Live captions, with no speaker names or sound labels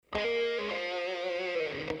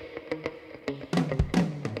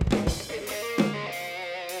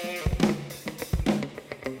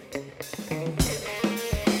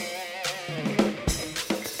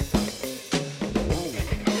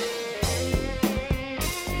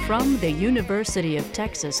From the University of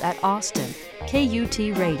Texas at Austin, KUT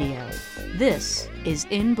Radio. This is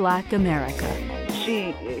In Black America.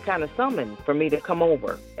 She kind of summoned for me to come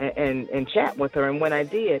over and chat with her. And when I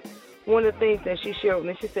did, one of the things that she shared with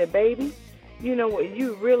me, she said, baby, you know what,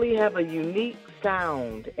 you really have a unique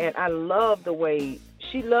sound. And I love the way,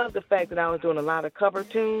 she loved the fact that I was doing a lot of cover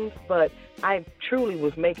tunes, but I truly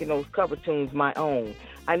was making those cover tunes my own.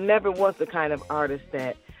 I never was the kind of artist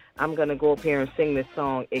that I'm going to go up here and sing this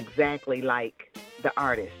song exactly like the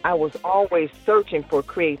artist. I was always searching for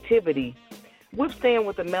creativity, staying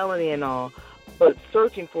with the melody and all, but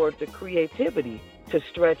searching for the creativity to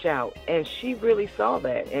stretch out. And she really saw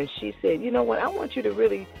that. And she said, you know what, I want you to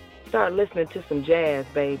really start listening to some jazz,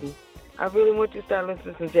 baby. I really want you to start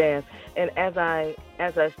listening to some jazz. And as I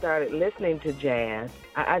started listening to jazz,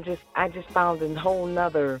 I just found a whole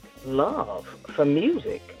nother love for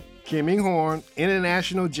music. Kimmie Horne,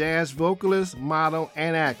 international jazz vocalist, model,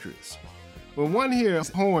 and actress. When one hears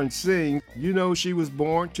Horne sing, you know she was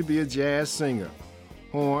born to be a jazz singer.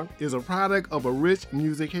 Horne is a product of a rich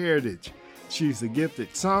music heritage. She's a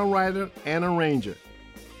gifted songwriter and arranger.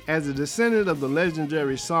 As a descendant of the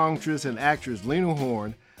legendary songstress and actress Lena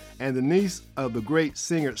Horne, and the niece of the great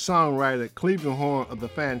singer-songwriter Cleveland Horne of the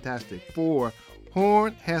Fantastic Four,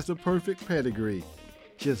 Horne has the perfect pedigree.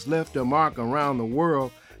 She has left her mark around the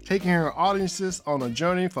world, taking her audiences on a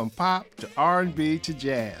journey from pop to R&B to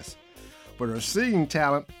jazz. But her singing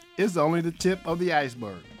talent is only the tip of the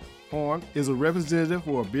iceberg. Horne is a representative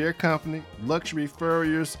for a beer company, luxury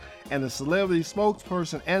furriers, and a celebrity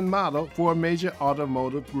spokesperson and model for a major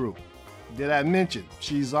automotive group. Did I mention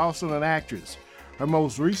she's also an actress? Her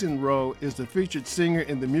most recent role is the featured singer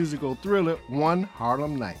in the musical thriller One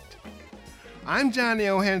Harlem Night. I'm Johnny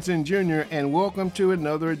O. Henson Jr., and welcome to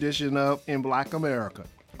another edition of In Black America.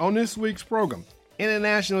 On this week's program,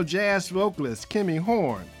 international jazz vocalist Kimmie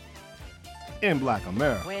Horne. In Black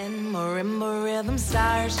America. When marimba rhythm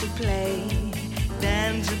starts to play,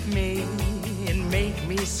 dance with me and make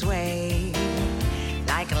me sway.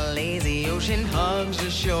 Like a lazy ocean hugs the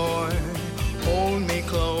shore, hold me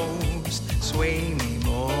close, sway me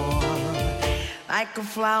more. Like a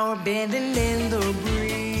flower bending in the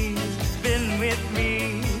breeze, bend with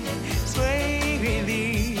me, sway with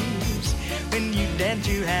ease. When you dance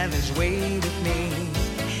you have this way with me,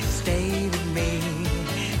 stay with me,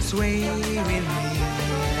 sway with me.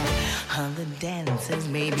 Other dancers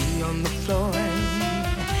may be on the floor,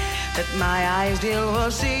 but my eyes still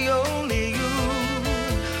will see only you.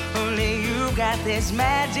 Only you got this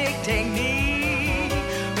magic technique.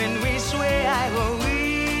 When we sway, I go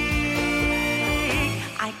weak.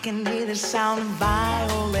 I can hear the sound of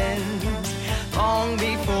violins long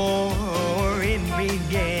before it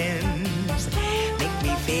begins. Make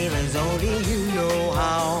me feel as only you know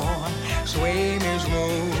how. Sway me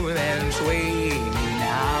smooth and sway me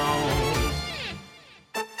now.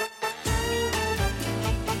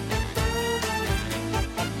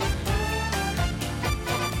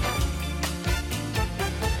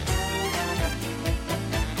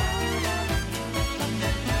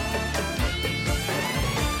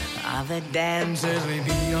 Other dancers may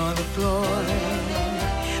be on the floor,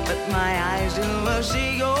 but my eyes will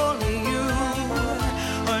see only you.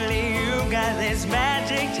 Only you got this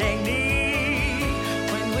magic technique.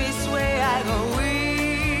 I go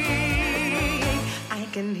weak. I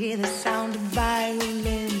can hear the sound of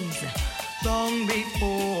violins long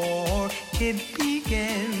before it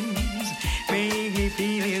begins. Make me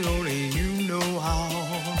feel it only you know how.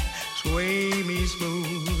 Sway me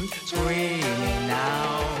smooth, sway me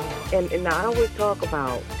now. And I always talk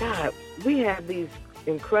about, God, we have these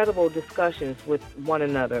incredible discussions with one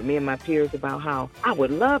another, me and my peers, about how I would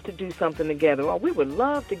love to do something together, or we would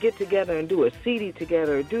love to get together and do a CD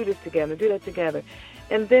together, or do this together, do that together.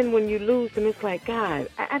 And then when you lose them, it's like, God,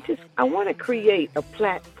 I want to create a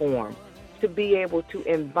platform to be able to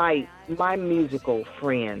invite my musical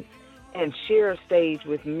friends and share a stage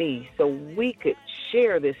with me so we could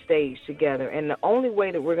share this stage together. And the only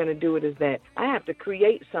way that we're going to do it is that I have to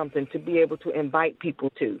create something to be able to invite people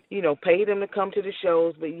to, pay them to come to the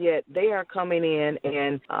shows, but yet they are coming in,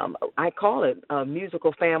 and I call it a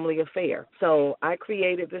musical family affair. So I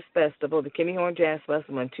created this festival, the Kimmie Horne Jazz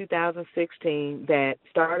Festival, in 2016, that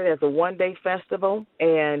started as a one-day festival,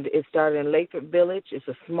 and it started in Lathrop Village. It's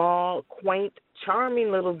a small, quaint,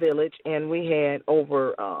 charming little village, and we had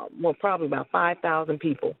over, probably about 5,000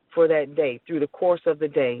 people for that day through the course of the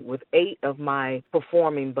day with 8 of my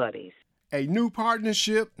performing buddies. A new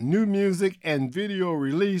partnership, new music, and video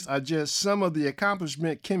release are just some of the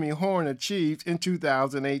accomplishment Kimmie Horne achieved in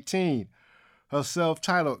 2018. Her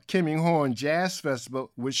self-titled Kimmie Horne Jazz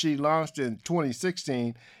Festival, which she launched in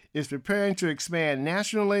 2016, is preparing to expand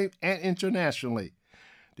nationally and internationally.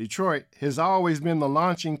 Detroit has always been the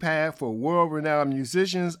launching pad for world-renowned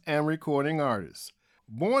musicians and recording artists.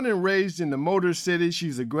 Born and raised in the Motor City,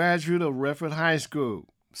 she's a graduate of Redford High School.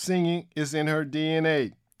 Singing is in her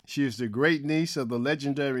DNA. She is the great niece of the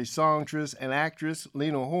legendary songstress and actress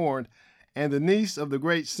Lena Horne and the niece of the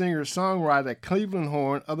great singer-songwriter Cleveland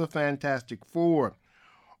Horne of the Fantastic Four.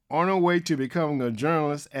 On her way to becoming a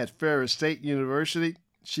journalist at Ferris State University,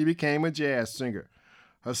 she became a jazz singer.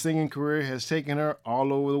 Her singing career has taken her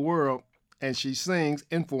all over the world, and she sings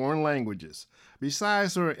in foreign languages.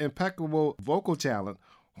 Besides her impeccable vocal talent,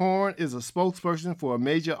 Horne is a spokesperson for a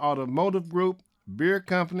major automotive group, beer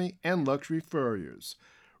company, and luxury furriers.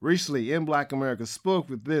 Recently, In Black America spoke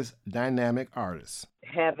with this dynamic artist.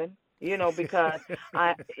 Heaven, because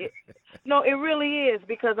it really is,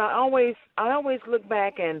 because I always look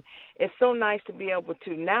back, and it's so nice to be able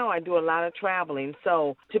to, now I do a lot of traveling,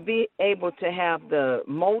 so to be able to have the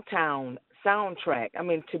Motown soundtrack,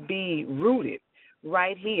 to be rooted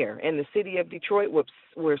right here in the city of Detroit,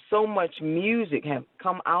 where so much music have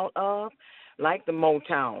come out of, like the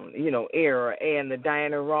Motown, era, and the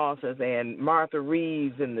Diana Rosses and Martha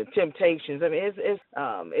Reeves and the Temptations.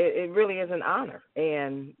 It really is an honor.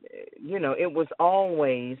 And, it was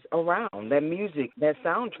always around. That music, that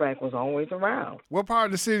soundtrack was always around. What part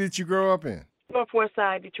of the city did you grow up in? Northwest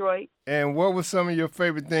Side, Detroit. And what were some of your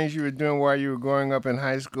favorite things you were doing while you were growing up in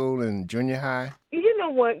high school and junior high? You know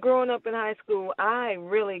what? Growing up in high school, I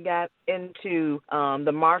really got into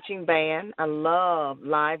the marching band. I love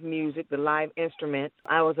live music, the live instruments.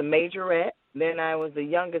 I was a majorette. Then I was the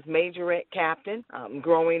youngest majorette captain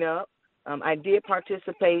growing up. I did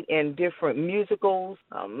participate in different musicals,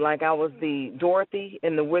 like I was the Dorothy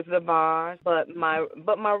in The Wizard of Oz. But my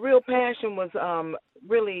real passion was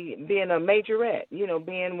really being a majorette.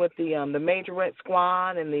 Being with the majorette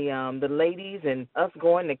squad and the ladies, and us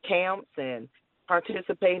going to camps and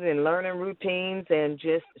participating in learning routines and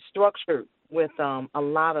just structured with a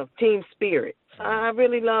lot of team spirit. I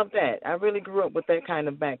really love that. I really grew up with that kind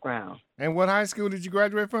of background. And what high school did you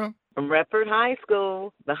graduate from? From Redford High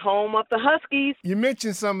School, the home of the Huskies. You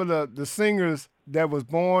mentioned some of the singers that was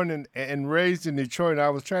born and raised in Detroit. I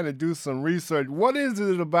was trying to do some research. What is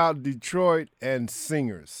it about Detroit and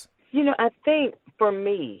singers? I think for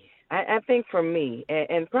me,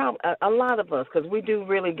 and probably a lot of us, because we do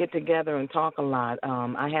really get together and talk a lot.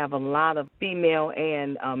 I have a lot of female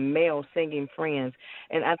and male singing friends,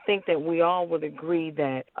 and I think that we all would agree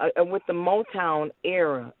that with the Motown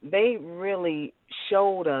era, they really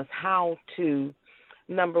showed us how to,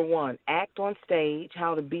 number one, act on stage,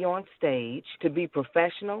 how to be on stage, to be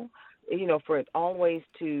professional, for it always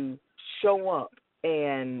to show up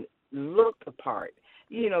and look the part.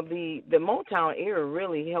 The Motown era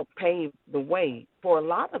really helped pave the way for a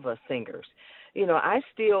lot of us singers. I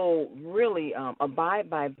still really abide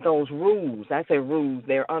by those rules. I say rules,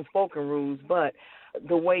 they're unspoken rules, but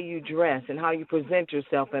the way you dress and how you present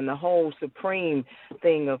yourself and the whole supreme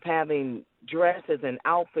thing of having dresses and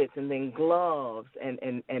outfits and then gloves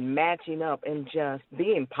and matching up and just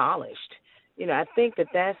being polished. I think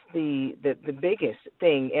that's the biggest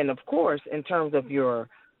thing. And, of course, in terms of your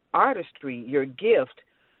artistry, your gift,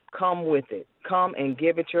 come with it. Come and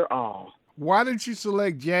give it your all. Why did you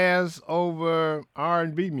select jazz over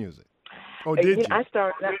R&B music? Or did you? I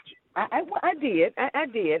did. I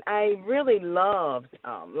did. I really loved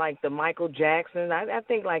like the Michael Jackson. I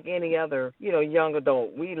think like any other, young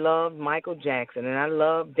adult, we loved Michael Jackson, and I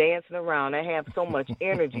loved dancing around. I have so much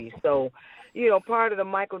energy. So, part of the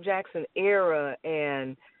Michael Jackson era,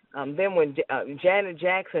 and then when Janet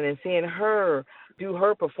Jackson and seeing her do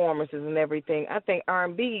her performances and everything, I think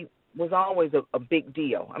R&B was always a big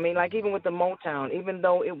deal. Like even with the Motown, even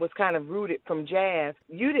though it was kind of rooted from jazz,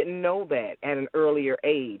 you didn't know that at an earlier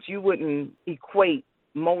age. You wouldn't equate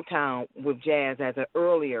Motown with jazz as an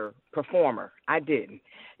earlier performer. I didn't,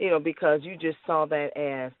 because you just saw that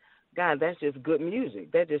as, God, that's just good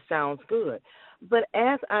music. That just sounds good. But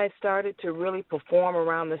as I started to really perform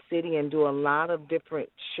around the city and do a lot of different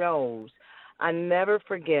shows, I never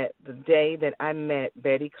forget the day that I met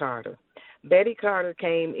Betty Carter. Betty Carter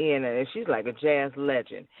came in, and she's like a jazz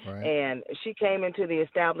legend. Right. And she came into the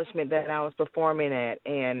establishment that I was performing at,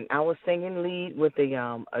 and I was singing lead with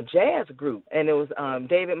a jazz group, and it was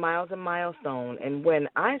David Miles and Milestone. And when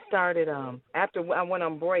I started, after I went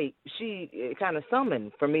on break, she kind of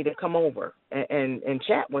summoned for me to come over and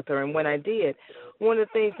chat with her. And when I did, one of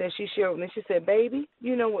the things that she shared with me, she said, "Baby,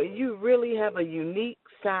 you know what? You really have a unique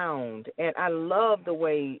sound, and I love the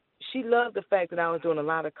way she loved the fact that I was doing a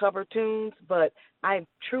lot of cover tunes, but I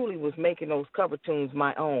truly was making those cover tunes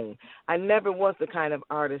my own. I never was the kind of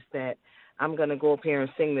artist that I'm going to go up here and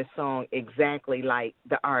sing this song exactly like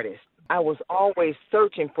the artist. I was always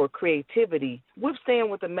searching for creativity, with staying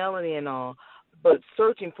with the melody and all, but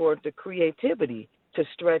searching for the creativity to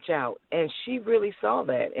stretch out. And she really saw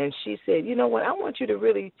that. And she said, you know what, I want you to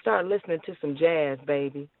really start listening to some jazz,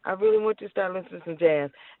 baby. I really want you to start listening to some jazz.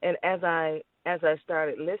 And as I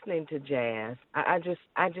started listening to jazz, I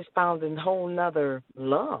just found a whole nother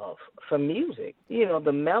love for music. You know,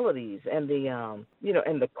 the melodies and the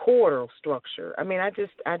and the chordal structure. I mean, I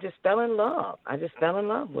just fell in love. I just fell in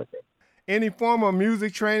love with it. Any form of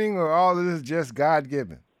music training, or all of this just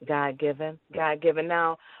God-given? God-given.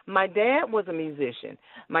 Now, my dad was a musician.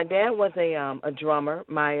 My dad was a drummer.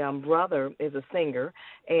 My brother is a singer,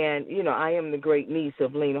 and I am the great niece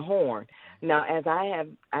of Lena Horne. Now, as I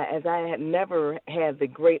had never had the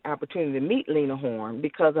great opportunity to meet Lena Horne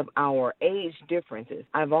because of our age differences,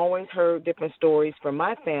 I've always heard different stories from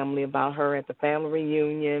my family about her at the family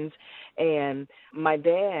reunions. And my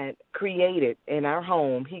dad created, in our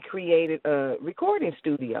home, he created a recording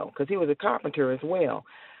studio because he was a carpenter as well.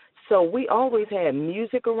 So we always had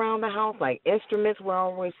music around the house, like instruments were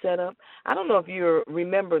always set up. I don't know if you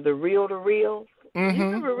remember the reel-to-reels. Mm-hmm. You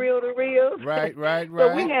remember reel-to-reels? Right.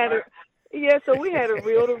 So we had a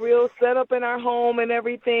reel-to-reel set up in our home and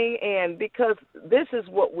everything, and because this is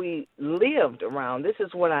what we lived around, this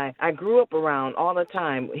is what I grew up around all the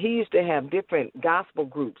time. He used to have different gospel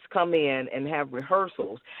groups come in and have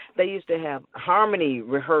rehearsals. They used to have harmony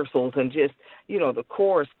rehearsals and just, the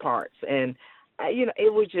chorus parts, and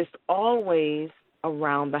it was just always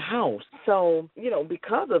around the house. So,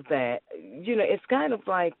 because of that, it's kind of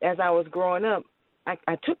like as I was growing up,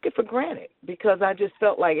 I took it for granted because I just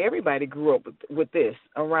felt like everybody grew up with this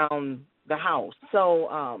around the house. So,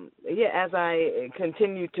 as I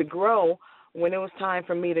continued to grow, when it was time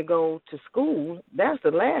for me to go to school, that's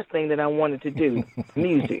the last thing that I wanted to do,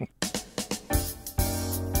 music.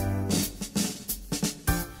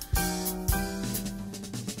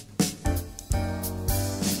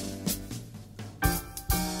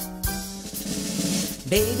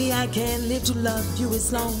 Baby, I can't live to love you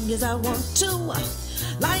as long as I want to.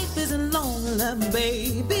 Life isn't long enough,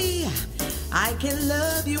 baby. I can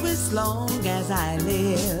love you as long as I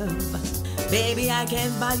live. Baby, I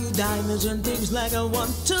can't buy you diamonds and things like I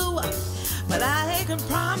want to, but I can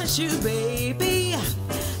promise you, baby,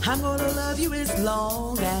 I'm gonna love you as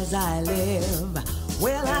long as I live.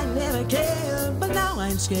 Well, I never cared, but now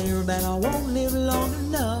I'm scared that I won't live long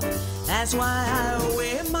enough. That's why I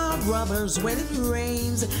wear my rubbers when it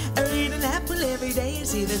rains. I eat an apple every day and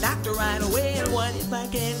see the doctor right away. And what if I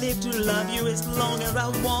can't live to love you as long as I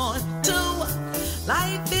want to?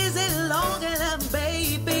 Life isn't long enough,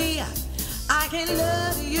 baby. I can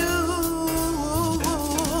love you.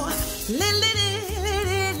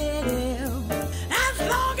 As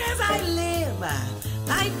long as I live,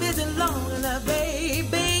 life isn't long enough,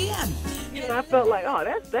 baby. I felt like,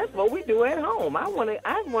 that's what we do at home. I want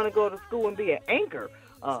to go to school and be an anchor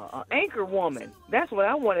woman. That's what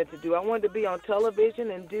I wanted to do. I wanted to be on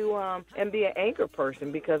television and do and be an anchor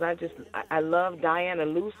person because I love Diana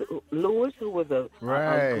Lewis, who was a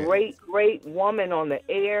great woman on the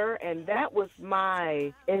air, and that was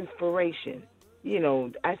my inspiration.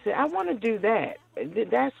 I said I want to do that.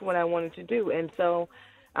 That's what I wanted to do, and so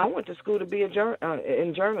I went to school to be in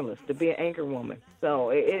journalist, to be an anchor woman.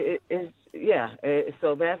 So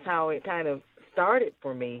so that's how it kind of started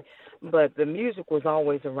for me. But the music was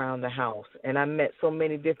always around the house, and I met so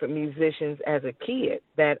many different musicians as a kid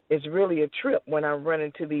that it's really a trip when I run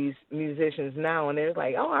into these musicians now, and they're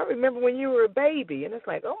like, I remember when you were a baby. And it's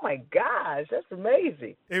like, oh, my gosh, that's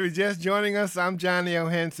amazing. If you're just joining us, I'm Johnny O.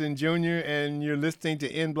 Henson, Jr., and you're listening to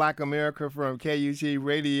In Black America from KUT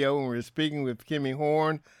Radio, and we're speaking with Kimmie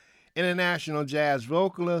Horne, international jazz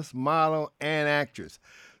vocalist, model, and actress.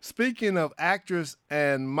 Speaking of actress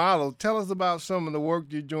and model, tell us about some of the work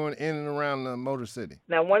you're doing in and around the Motor City.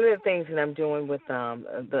 Now, one of the things that I'm doing with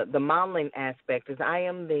the modeling aspect is I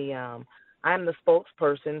am the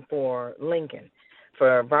spokesperson for Lincoln,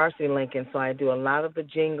 for Varsity Lincoln. So I do a lot of the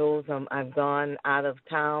jingles. I've gone out of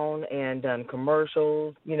town and done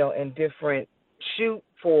commercials, and different shoot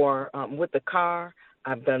for with the car.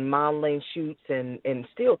 I've done modeling shoots and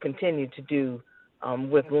still continue to do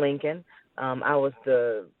with Lincoln. I was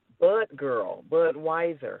the Bud girl,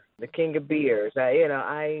 Budweiser, the king of beers.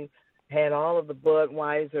 I had all of the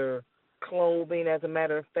Budweiser clothing. As a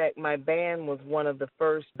matter of fact, my band was one of the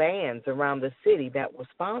first bands around the city that was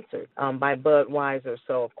sponsored by Budweiser.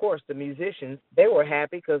 So, of course, the musicians, they were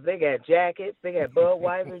happy because they got jackets. They got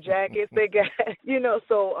Budweiser jackets. They got,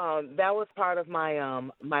 so that was part of my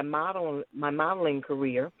my modeling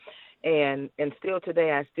career. And still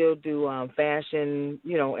today, I still do fashion,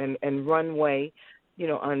 and runway,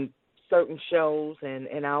 on certain shows,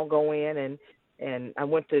 and I'll go in and I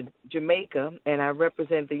went to Jamaica, and I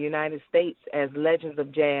represent the United States as Legends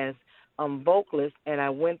of Jazz vocalist, and I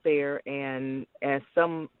went there, and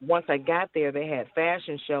once I got there, they had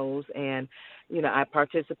fashion shows, and I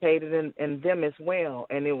participated in them as well,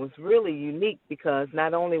 and it was really unique because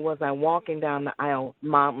not only was I walking down the aisle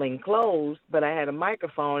modeling clothes, but I had a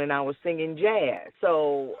microphone and I was singing jazz.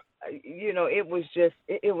 So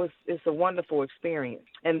it's a wonderful experience.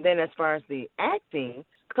 And then as far as the acting,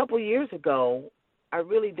 a couple years ago, I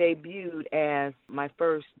really debuted as my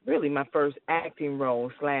first acting role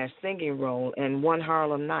 / singing role in One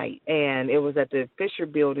Harlem Night. And it was at the Fisher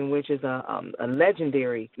Building, which is a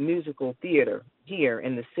legendary musical theater here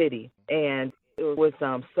in the city. And it was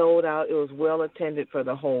sold out. It was well attended for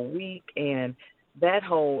the whole week. And that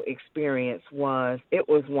whole experience was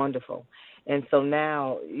wonderful. And so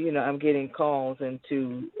now, I'm getting calls and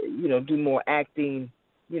to, do more acting,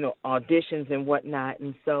 auditions and whatnot.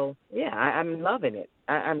 And so, yeah, I'm loving it.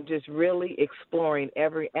 I'm just really exploring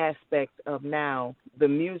every aspect of now the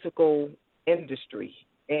musical industry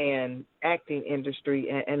and acting industry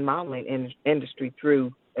and modeling industry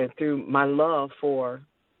through my love for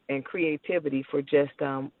and creativity for just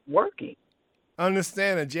working.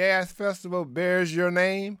 Understand a jazz festival bears your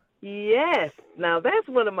name? Yes. Now that's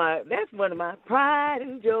one of my pride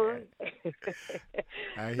and joy.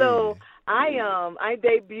 So I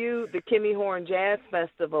debuted the Kimmie Horne Jazz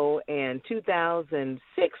Festival in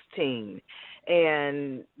 2016,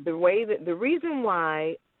 and the reason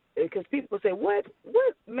why, because people say, what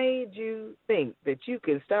made you think that you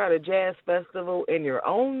can start a jazz festival in your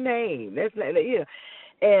own name? That's not,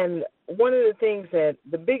 And one of the things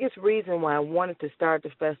the biggest reason why I wanted to start the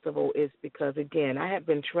festival is because, again, I have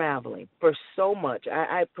been traveling for so much.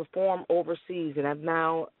 I perform overseas, and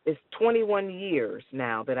it's 21 years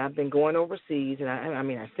now that I've been going overseas. And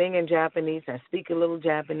I sing in Japanese, I speak a little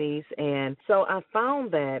Japanese. And so I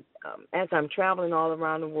found that as I'm traveling all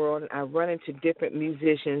around the world, I run into different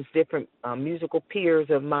musicians, different musical peers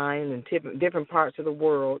of mine in different parts of the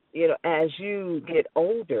world. As you get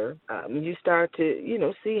older, you start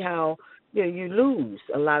to, see how, you lose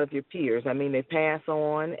a lot of your peers. They pass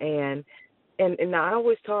on, and I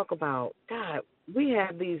always talk about, God, we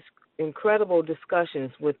have these incredible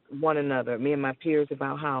discussions with one another, me and my peers,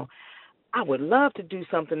 about how I would love to do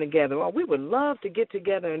something together, or we would love to get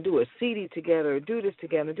together and do a CD together, or do this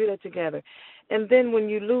together, do that together. And then when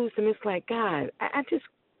you lose them, it's like, God,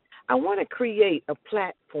 I want to create a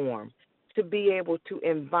platform to be able to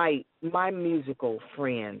invite my musical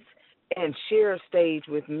friends and share a stage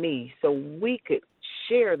with me so we could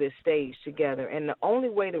share this stage together. And the only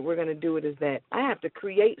way that we're going to do it is that I have to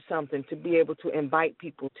create something to be able to invite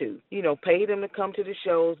people to, pay them to come to the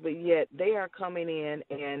shows, but yet they are coming in,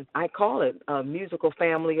 and I call it a musical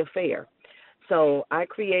family affair. So I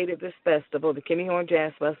created this festival, the Kimmie Horne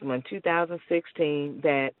Jazz Festival, in 2016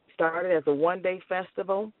 that started as a one-day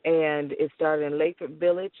festival, and it started in Lathrop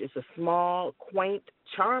Village. It's a small, quaint,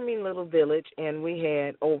 charming little village, and we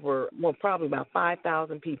had probably about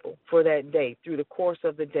 5,000 people for that day through the course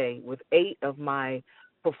of the day with 8 of my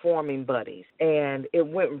performing buddies. And it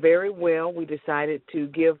went very well. We decided to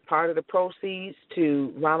give part of the proceeds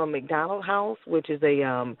to Ronald McDonald House, which is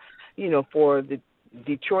for the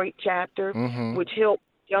Detroit chapter, which helped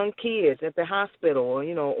young kids at the hospital,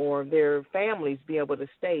 or their families be able to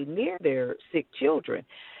stay near their sick children.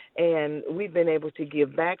 And we've been able to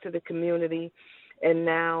give back to the community. And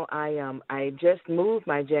now I just moved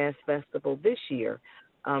my jazz festival this year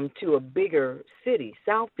to a bigger city,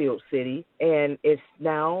 Southfield City, and it's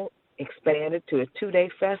now expanded to a 2-day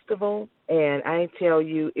festival. And I tell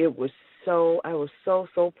you, I was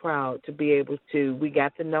so proud to be able to, we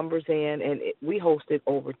got the numbers in, and we hosted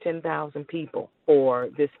over 10,000 people for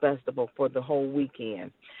this festival for the whole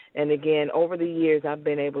weekend. And again, over the years, I've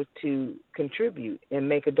been able to contribute and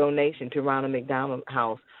make a donation to Ronald McDonald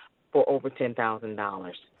House for over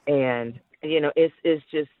 $10,000. And,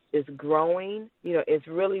 it's growing. It's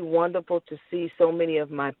really wonderful to see so many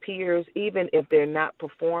of my peers, even if they're not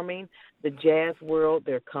performing, the jazz world,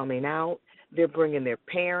 they're coming out. They're bringing their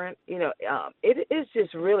parent. It's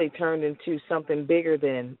just really turned into something bigger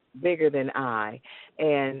than I.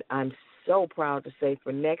 And I'm so proud to say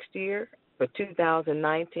for next year, for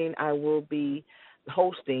 2019, I will be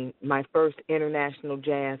hosting my first international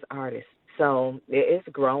jazz artist. So it's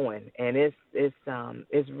growing, and it's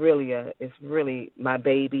really my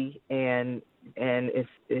baby, and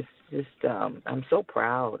it's just I'm so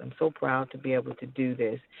proud. I'm so proud to be able to do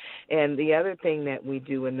this. And the other thing that we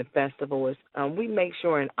do in the festival is we make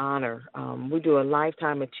sure and honor. We do a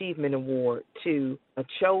Lifetime Achievement Award to a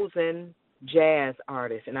chosen jazz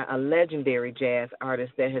artist and a legendary jazz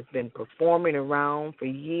artist that has been performing around for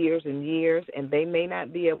years and years, and they may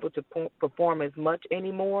not be able to perform as much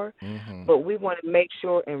anymore, but we want to make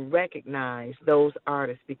sure and recognize those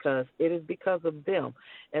artists, because it is because of them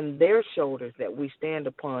and their shoulders that we stand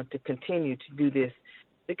upon to continue to do this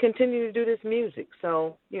music.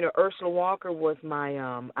 So, Ursula Walker was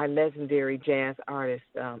my legendary jazz artist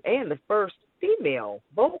and the first female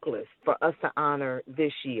vocalist for us to honor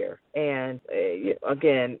this year. And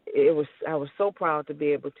again, I was so proud to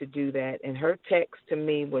be able to do that. And her text to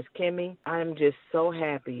me was, Kimmie, I'm just so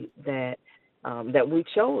happy that we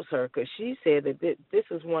chose her, because she said that this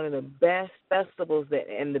is one of the best festivals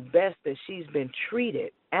and the best that she's been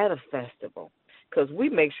treated at a festival, because we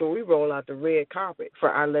make sure we roll out the red carpet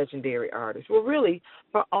for our legendary artists. Well, really,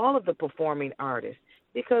 for all of the performing artists,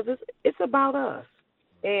 because it's about us.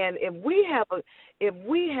 And if we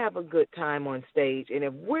have a good time on stage, and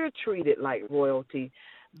if we're treated like royalty,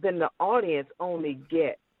 then the audience only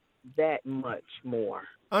get that much more.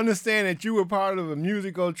 Understand that you were part of a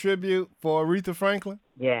musical tribute for Aretha Franklin?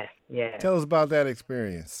 Yes. Tell us about that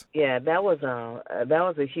experience. Yeah, that was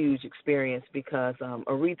a huge experience, because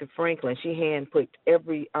Aretha Franklin, she handpicked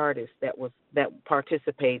every artist that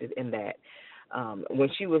participated in that. When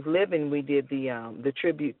she was living, we did the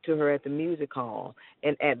tribute to her at the music hall,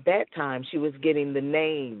 and at that time she was getting the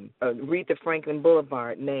name Aretha Franklin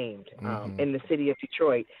Boulevard named in the city of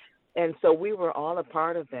Detroit. And so we were all a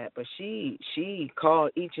part of that, but she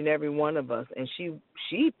called each and every one of us, and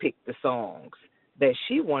she picked the songs that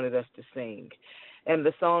she wanted us to sing. And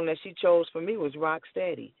the song that she chose for me was Rock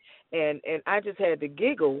Steady. And I just had to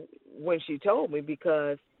giggle when she told me,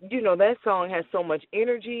 because, that song has so much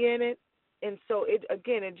energy in it. And so it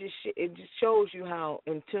just shows you how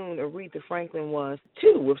in tune Aretha Franklin was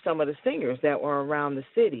too with some of the singers that were around the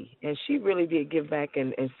city. And she really did give back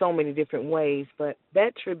in so many different ways. But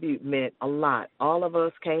that tribute meant a lot. All of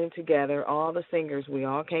us came together, all the singers, we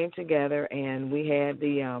all came together, and we had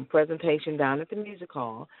the presentation down at the music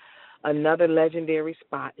hall, another legendary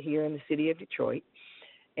spot here in the city of Detroit.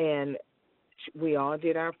 And we all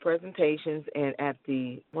did our presentations, and at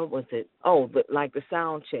the the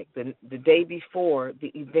sound check, the day before the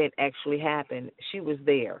event actually happened, she was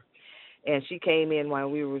there, and she came in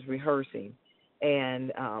while we was rehearsing,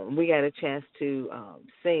 and we got a chance to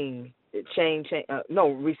sing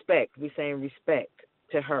respect. We sang respect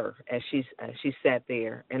to her as she sat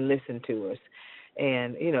there and listened to us.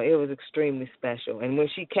 And, it was extremely special. And when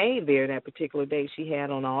she came there that particular day, she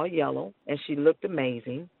had on all yellow, and she looked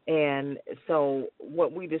amazing. And so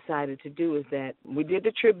what we decided to do is that we did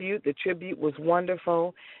the tribute. The tribute was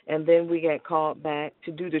wonderful. And then we got called back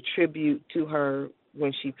to do the tribute to her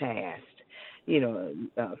when she passed,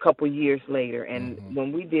 a couple years later. And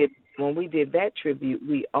when we did that tribute,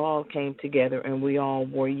 we all came together and we all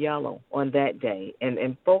wore yellow on that day.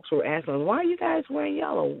 And folks were asking, why are you guys wearing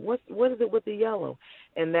yellow? What is it with the yellow?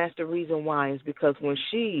 And that's the reason why, is because when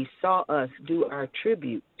she saw us do our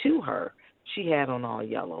tribute to her, she had on all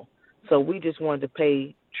yellow. So we just wanted to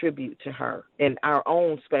pay tribute to her in our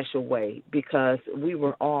own special way, because we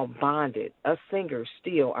were all bonded. Us singers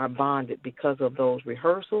still are bonded because of those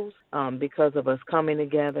rehearsals, because of us coming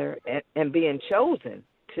together and being chosen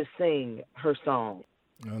to sing her song.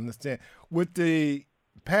 I understand. With the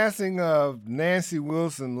passing of Nancy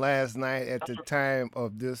Wilson last night at the time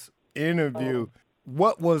of this interview,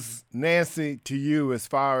 what was Nancy to you as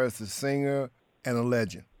far as a singer and a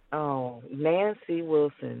legend? Oh, Nancy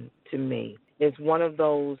Wilson to me is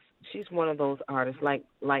she's one of those artists like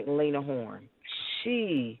Lena Horne.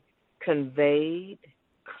 She conveyed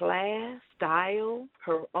class, style,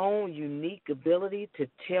 her own unique ability to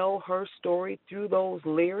tell her story through those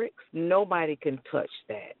lyrics. Nobody can touch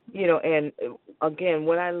that. And again,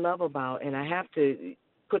 what I love about, and I have to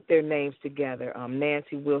put their names together,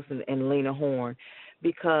 Nancy Wilson and Lena Horne,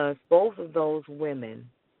 because both of those women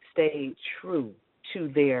stayed true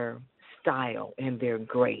to their style and their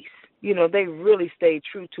grace. They really stayed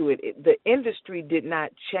true to it. The industry did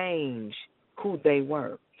not change who they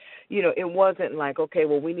were. It wasn't like, okay,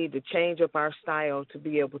 well, we need to change up our style to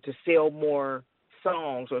be able to sell more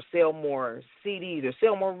songs or sell more CDs or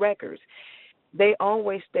sell more records. They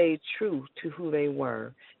always stayed true to who they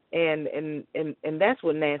were. And that's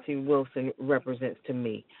what Nancy Wilson represents to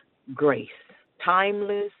me, grace.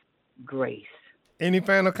 timeless grace. Any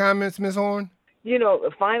final comments, Ms. Horne?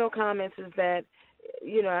 The final comments is that,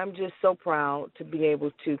 I'm just so proud to be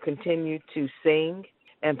able to continue to sing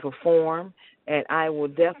and perform, and I will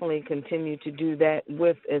definitely continue to do that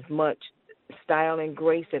with as much style and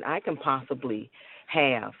grace that I can possibly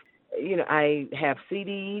have. I have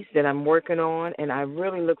CDs that I'm working on, and I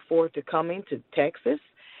really look forward to coming to Texas,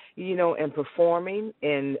 and performing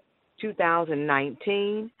in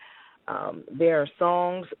 2019. There are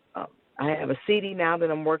songs. I have a CD now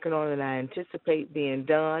that I'm working on, and I anticipate being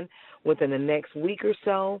done within the next week or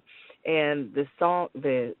so. And the song,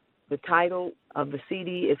 the title of the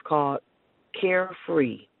CD is called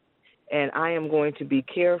Carefree. And I am going to be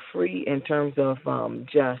carefree in terms of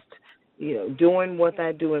just, doing what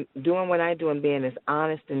I do and being as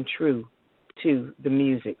honest and true to the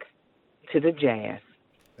music, to the jazz.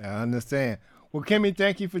 I understand. Well, Kimmie,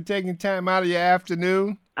 thank you for taking time out of your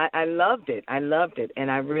afternoon. I loved it.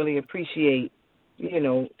 And I really appreciate,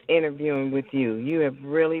 interviewing with you. You have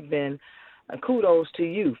really been, kudos to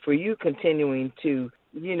you for you continuing to,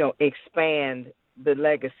 expand the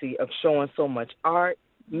legacy of showing so much art,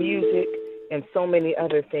 music, and so many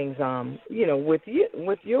other things,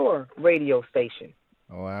 with your radio station.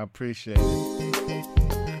 Oh, I appreciate it.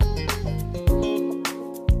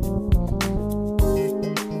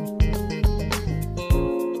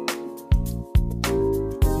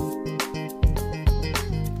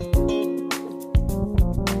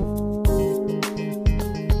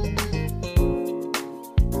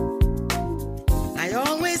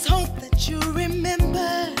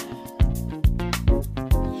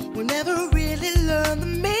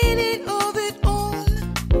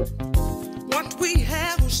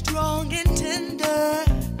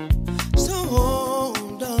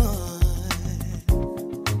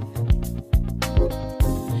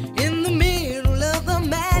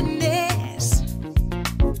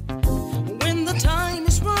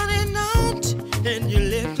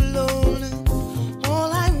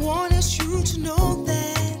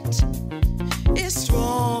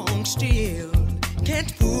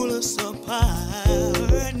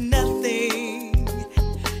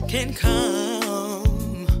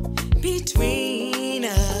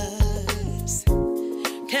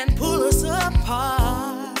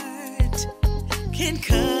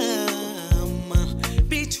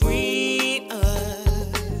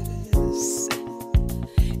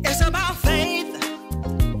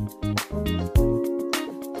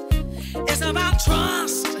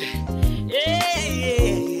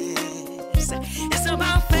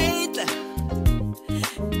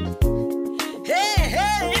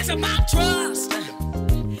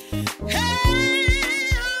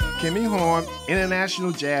 Kimmie Horne,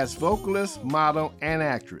 international jazz vocalist, model, and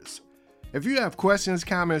actress. If you have questions,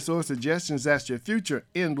 comments, or suggestions as to future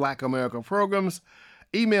In Black America programs,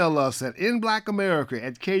 email us at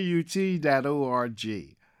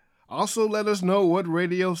inblackamerica@kut.org. Also, let us know what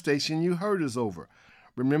radio station you heard us over.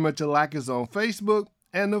 Remember to like us on Facebook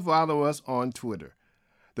and to follow us on Twitter.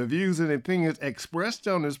 The views and opinions expressed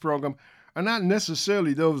on this program are not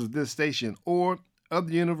necessarily those of this station or of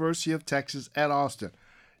the University of Texas at Austin.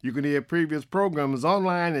 You can hear previous programs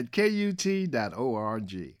online at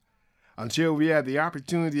kut.org. Until we have the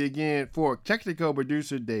opportunity again for technical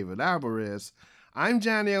producer David Alvarez, I'm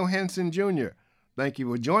Johnny O. Henson Jr. Thank you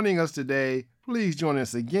for joining us today. Please join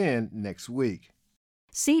us again next week.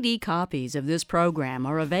 CD copies of this program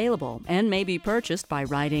are available and may be purchased by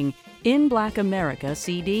writing In Black America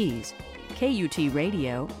CDs, KUT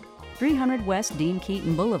Radio, 300 West Dean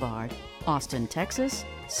Keaton Boulevard, Austin, Texas,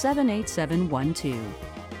 78712.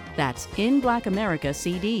 That's In Black America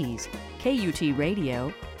CDs, KUT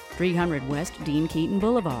Radio, 300 West Dean Keaton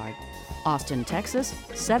Boulevard, Austin, Texas,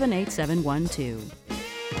 78712.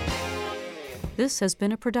 This has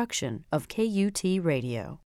been a production of KUT Radio.